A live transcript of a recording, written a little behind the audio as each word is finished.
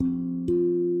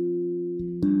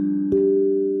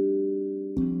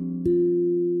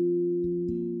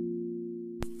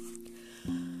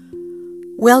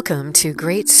Welcome to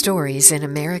Great Stories in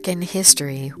American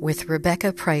History with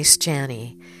Rebecca Price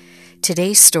Janney.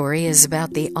 Today's story is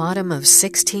about the autumn of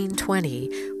 1620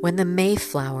 when the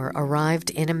Mayflower arrived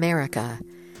in America.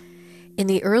 In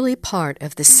the early part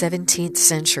of the 17th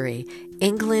century,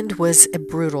 England was a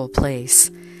brutal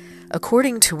place.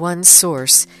 According to one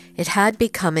source, it had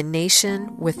become a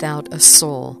nation without a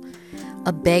soul.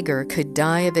 A beggar could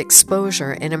die of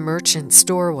exposure in a merchant's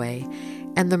doorway,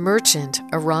 and the merchant,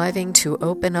 arriving to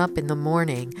open up in the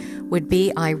morning, would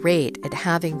be irate at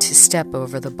having to step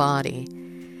over the body.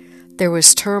 There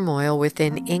was turmoil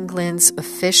within England's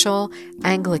official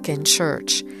Anglican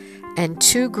Church, and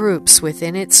two groups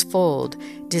within its fold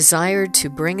desired to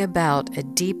bring about a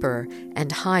deeper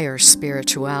and higher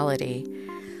spirituality.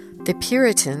 The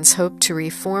Puritans hoped to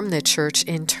reform the church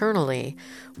internally,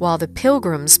 while the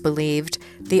Pilgrims believed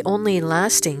the only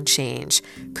lasting change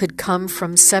could come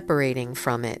from separating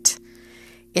from it.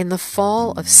 In the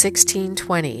fall of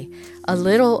 1620, a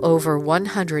little over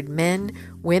 100 men,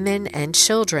 women, and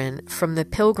children from the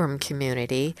Pilgrim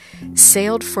community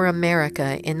sailed for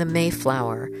America in the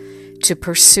Mayflower to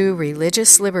pursue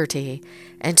religious liberty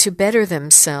and to better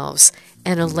themselves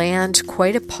in a land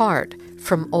quite apart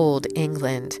from Old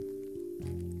England.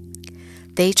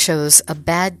 They chose a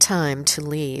bad time to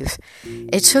leave.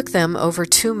 It took them over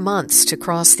 2 months to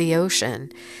cross the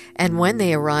ocean, and when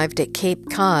they arrived at Cape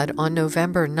Cod on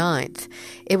November 9th,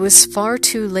 it was far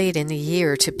too late in the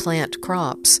year to plant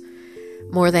crops.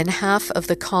 More than half of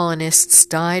the colonists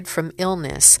died from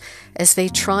illness as they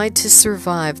tried to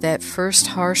survive that first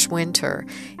harsh winter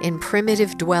in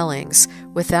primitive dwellings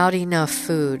without enough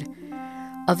food.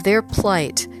 Of their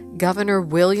plight, Governor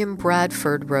William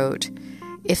Bradford wrote,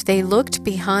 "If they looked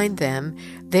behind them,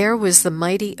 there was the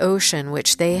mighty ocean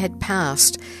which they had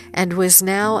passed, and was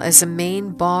now as a main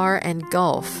bar and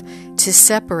gulf to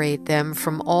separate them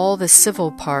from all the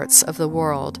civil parts of the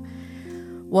world.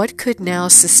 What could now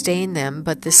sustain them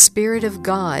but the Spirit of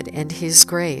God and His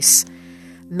grace?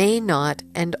 May not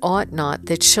and ought not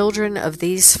the children of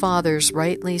these fathers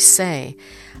rightly say,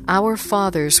 Our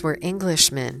fathers were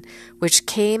Englishmen, which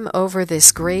came over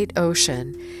this great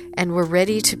ocean, and were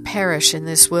ready to perish in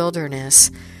this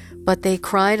wilderness. But they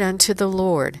cried unto the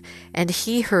Lord, and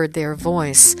He heard their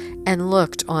voice, and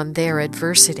looked on their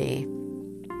adversity."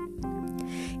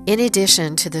 In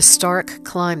addition to the stark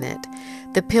climate,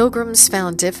 the Pilgrims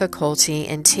found difficulty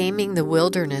in taming the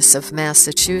wilderness of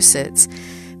Massachusetts,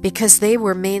 because they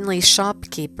were mainly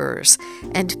shopkeepers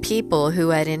and people who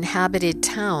had inhabited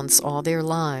towns all their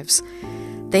lives.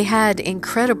 They had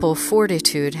incredible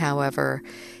fortitude, however,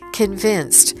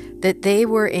 convinced that they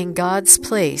were in God's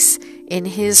place in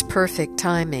His perfect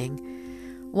timing.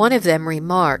 One of them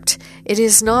remarked, "It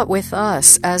is not with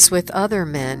us as with other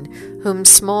men, whom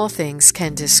small things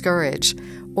can discourage,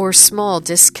 or small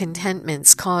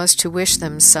discontentments cause to wish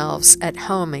themselves at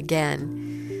home again."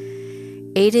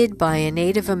 Aided by a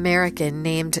Native American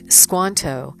named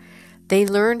Squanto, they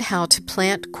learned how to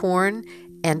plant corn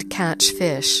and catch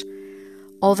fish.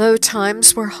 Although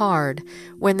times were hard,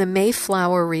 when the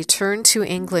Mayflower returned to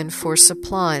England for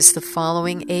supplies the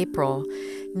following April,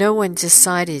 no one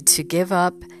decided to give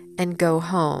up and go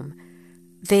home.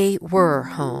 They were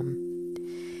home.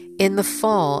 In the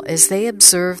fall, as they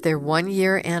observed their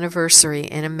 1-year anniversary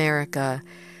in America,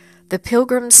 the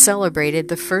Pilgrims celebrated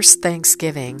the first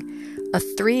Thanksgiving, a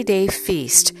 3-day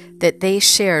feast that they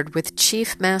shared with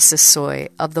Chief Massasoit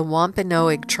of the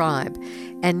Wampanoag tribe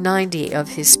and 90 of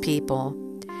his people.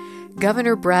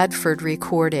 Governor Bradford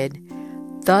recorded,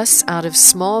 "Thus out of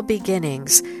small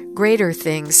beginnings greater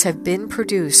things have been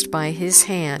produced by His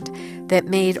hand that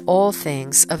made all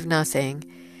things of nothing.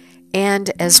 And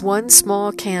as one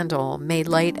small candle may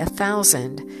light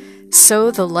 1,000, so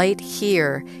the light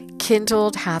here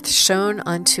kindled hath shone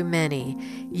unto many,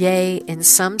 yea, in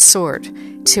some sort,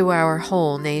 to our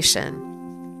whole nation."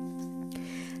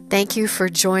 Thank you for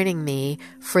joining me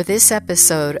for this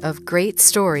episode of Great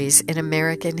Stories in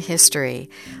American History.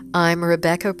 I'm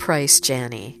Rebecca Price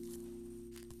Janney.